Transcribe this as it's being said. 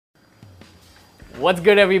What's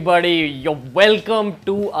good, everybody? You're welcome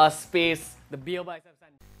to our space, the Beer Biceps.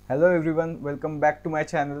 Hello everyone, welcome back to my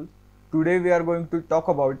channel. Today we are going to talk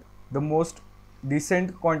about the most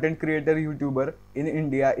decent content creator YouTuber in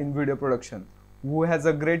India in video production, who has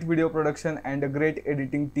a great video production and a great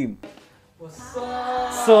editing team.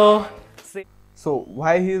 So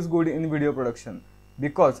why he is good in video production?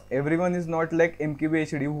 Because everyone is not like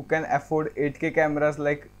MKBHD who can afford 8K cameras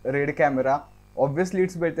like Red camera. Obviously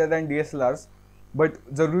it's better than DSLRs, but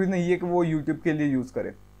ज़रूरी नहीं है कि वो YouTube के लिए use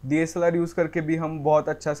करे. DSLR use करके भी हम बहुत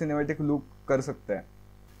अच्छा सिनेमैटिक लुक कर सकते हैं.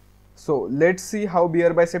 So let's see how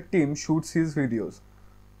Beer Bicep team shoots his videos.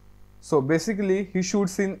 So basically he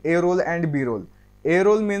shoots in A-roll and B-roll.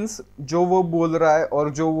 A-roll means जो वो बोल रहा है और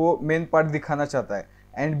जो वो मेन पार्ट दिखाना चाहता है,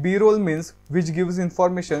 and B-roll means which gives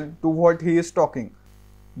information to what he is talking.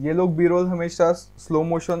 ये लोग बी रोल हमेशा स्लो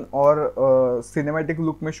मोशन और सिनेमैटिक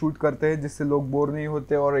लुक में शूट करते हैं जिससे लोग बोर नहीं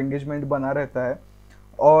होते और एंगेजमेंट बना रहता है.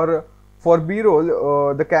 और for B role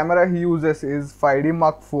the camera he uses is 5D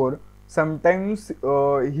Mark IV. Sometimes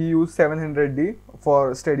he use 700D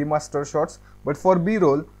for steady master shots, but for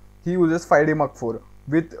B-roll he uses 5D Mark IV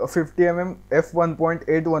with 50mm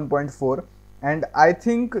f1.8 1.4, and I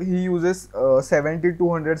think he uses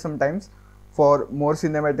 70-200 sometimes for more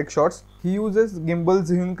cinematic shots. He uses gimbal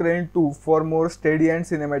Zhiyun Crane 2 for more steady and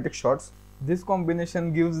cinematic shots. This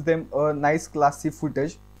combination gives them a nice classy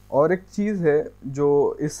footage. और एक चीज़ है जो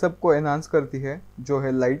इस सब को enhance करती है जो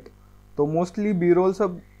है लाइट. तो मोस्टली बी रोल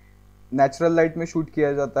सब नेचुरल लाइट में शूट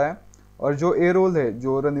किया जाता है, और जो ए रोल है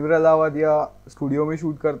जो रणवीर अलाहाबाद या स्टूडियो में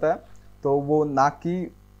शूट करता है तो वो ना कि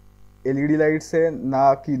LED लाइट्स है,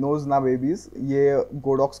 ना कीनोज, ना बेबीज़, ये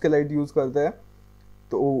गोडॉक्स के लाइट यूज़ करते हैं.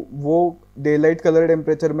 तो वो डे लाइट कलर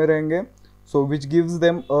टेम्परेचर में रहेंगे, सो which gives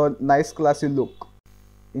them a nice classy look.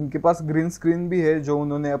 इनके पास ग्रीन स्क्रीन भी है जो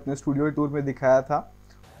उन्होंने अपने स्टूडियो टूर में दिखाया था.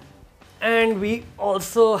 And we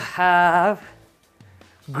also have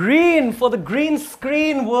green for the green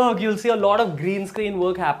screen work. You'll see a lot of green screen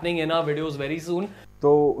work happening in our videos very soon.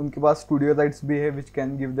 तो उनके पास स्टूडियो लाइट्स भी है which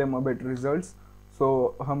can give them a better results.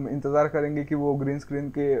 सो हम इंतज़ार करेंगे कि वो green screen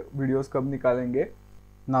के वीडियोस कब निकालेंगे.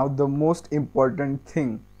 Now the most important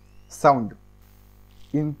thing, sound.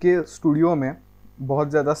 इनके स्टूडियो में बहुत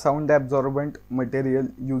ज़्यादा साउंड एब्जॉर्बेंट मटेरियल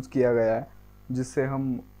यूज़ किया गया है जिससे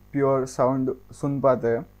हम प्योर साउंड सुन पाते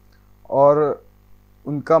हैं, और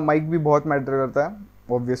उनका माइक भी बहुत मैटर करता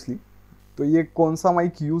है ऑब्वियसली. तो ये कौन सा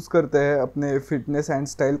माइक यूज़ करते हैं अपने fitness and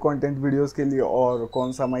style content videos के लिए और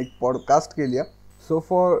कौन सा माइक पॉडकास्ट के लिए. So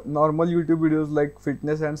for normal YouTube videos like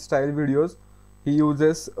fitness and style videos he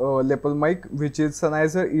uses lapel mic which is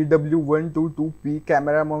Sennheiser EW122P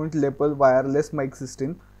camera mount lapel wireless mic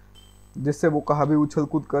system, जिससे वो कहाँ भी उछल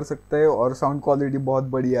कूद कर सकते हैं और साउंड क्वालिटी बहुत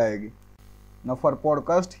बढ़िया आएगी. Now for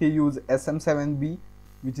podcast he use SM7B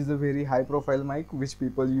which is a very high profile mic which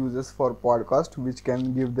people uses for podcast which can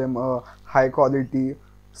give them a high quality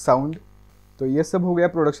sound. तो ये सब हो गया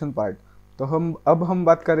प्रोडक्शन पार्ट. तो अब हम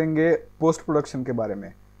बात करेंगे पोस्ट प्रोडक्शन के बारे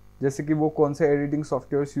में, जैसे कि वो कौन से एडिटिंग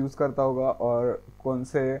सॉफ्टवेयर्स यूज़ करता होगा और कौन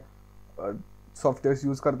से सॉफ्टवेयर्स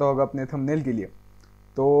यूज़ करता होगा अपने थंबनेल के लिए.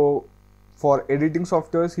 तो for editing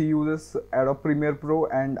softwares he uses adobe premiere pro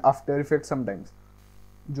and after effect sometimes.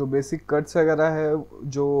 जो बेसिक कट्स वगैरह है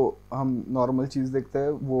जो हम नॉर्मल चीज़ देखते हैं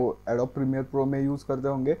वो एडोब प्रीमियर प्रो में यूज़ करते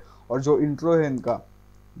होंगे, और जो इंट्रो है इनका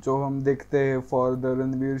जो हम देखते हैं फॉर द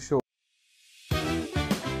रणवीर शो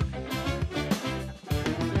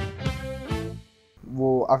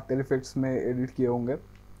वो आफ्टर इफेक्ट्स में एडिट किए होंगे.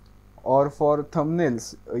 और फॉर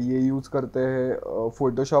थंबनेल्स ये यूज़ करते हैं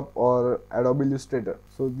फोटोशॉप और adobe Illustrator.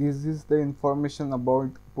 So this is the information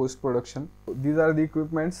about post production. These are the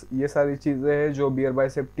equipments. ये सारी चीज़ें हैं जो बियर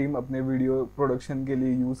बाइसेप टीम अपने वीडियो प्रोडक्शन के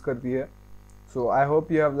लिए यूज़ करती है. सो I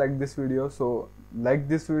hope you have like this video. So like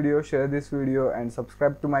this video, share this video and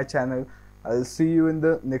subscribe to my channel. I'll see you in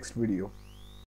the next video.